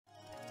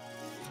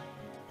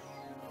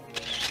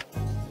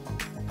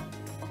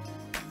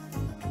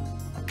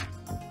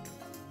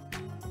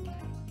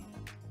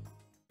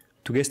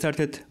To get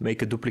started,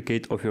 make a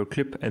duplicate of your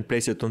clip and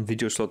place it on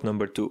video slot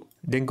number 2.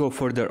 Then go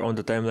further on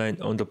the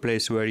timeline on the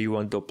place where you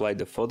want to apply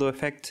the photo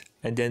effect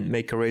and then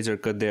make a razor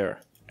cut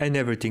there. And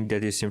everything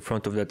that is in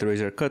front of that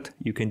razor cut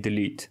you can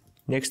delete.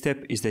 Next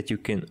step is that you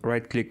can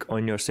right click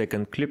on your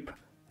second clip,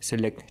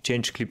 select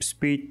change clip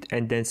speed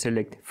and then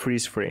select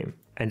freeze frame.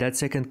 And that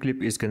second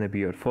clip is gonna be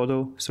your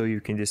photo, so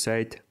you can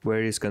decide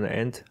where it's gonna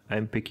end.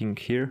 I'm picking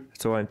here,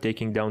 so I'm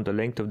taking down the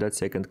length of that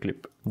second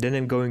clip. Then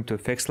I'm going to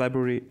effects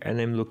library and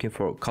I'm looking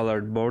for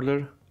colored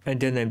border. And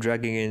then I'm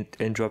dragging it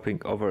and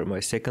dropping over my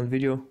second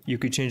video. You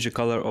could change the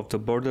color of the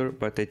border,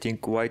 but I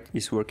think white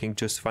is working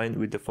just fine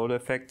with the photo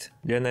effect.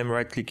 Then I'm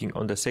right clicking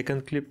on the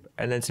second clip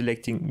and then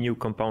selecting new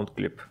compound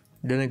clip.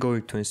 Then I'm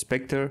going to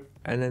inspector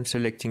and I'm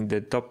selecting the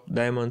top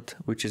diamond,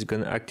 which is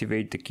gonna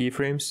activate the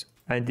keyframes.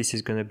 And this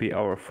is gonna be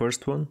our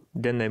first one.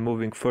 Then I'm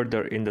moving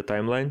further in the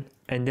timeline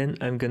and then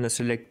I'm gonna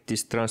select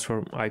this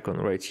transform icon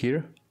right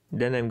here.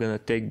 Then I'm gonna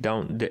take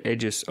down the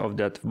edges of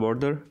that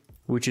border,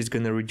 which is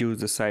gonna reduce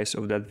the size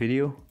of that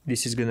video.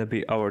 This is gonna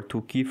be our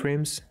 2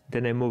 keyframes.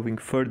 Then I'm moving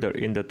further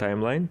in the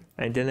timeline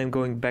and then I'm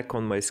going back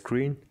on my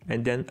screen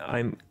and then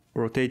I'm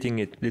rotating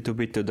it a little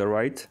bit to the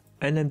right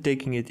and I'm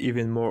taking it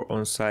even more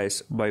on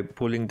size by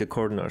pulling the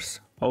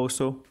corners.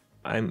 Also,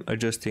 I'm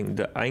adjusting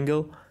the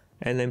angle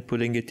and I'm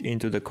putting it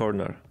into the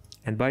corner.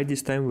 And by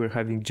this time we're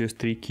having just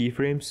 3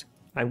 keyframes.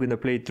 I'm gonna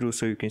play it through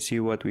so you can see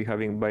what we're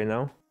having by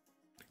now.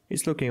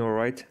 It's looking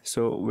alright,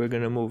 so we're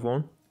gonna move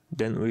on.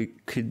 Then we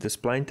hit the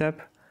spline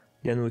tab.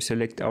 Then we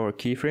select our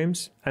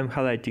keyframes. I'm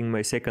highlighting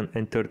my second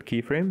and third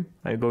keyframe.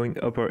 I'm going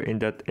upper in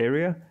that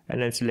area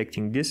and I'm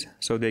selecting this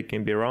so they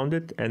can be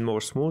rounded and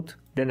more smooth.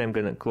 Then I'm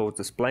gonna close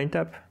the spline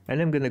tab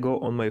and I'm gonna go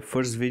on my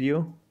first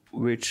video,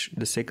 which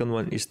the second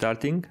one is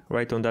starting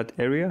right on that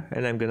area,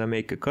 and I'm gonna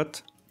make a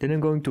cut. Then I'm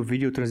going to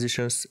video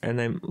transitions and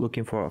I'm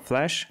looking for a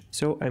flash.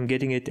 So I'm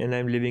getting it and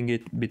I'm leaving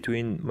it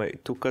between my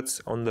 2 cuts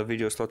on the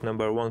video slot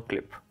number 1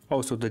 clip.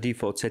 Also the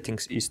default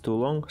settings is too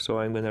long, so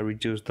I'm gonna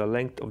reduce the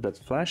length of that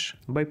flash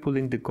by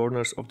pulling the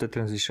corners of the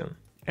transition.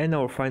 And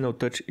our final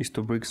touch is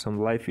to bring some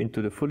life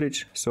into the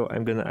footage, so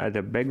I'm gonna add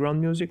a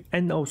background music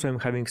and also I'm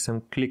having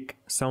some click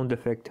sound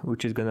effect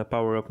which is gonna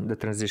power up the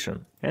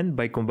transition. And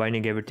by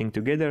combining everything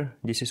together,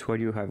 this is what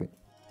you have it.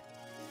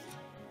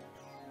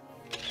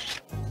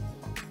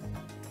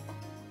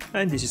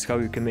 And this is how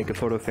you can make a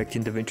photo effect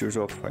in Davinci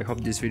Resolve. I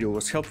hope this video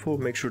was helpful.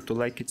 Make sure to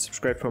like it,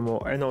 subscribe for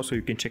more, and also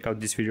you can check out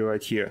this video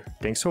right here.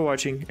 Thanks for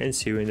watching and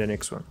see you in the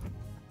next one.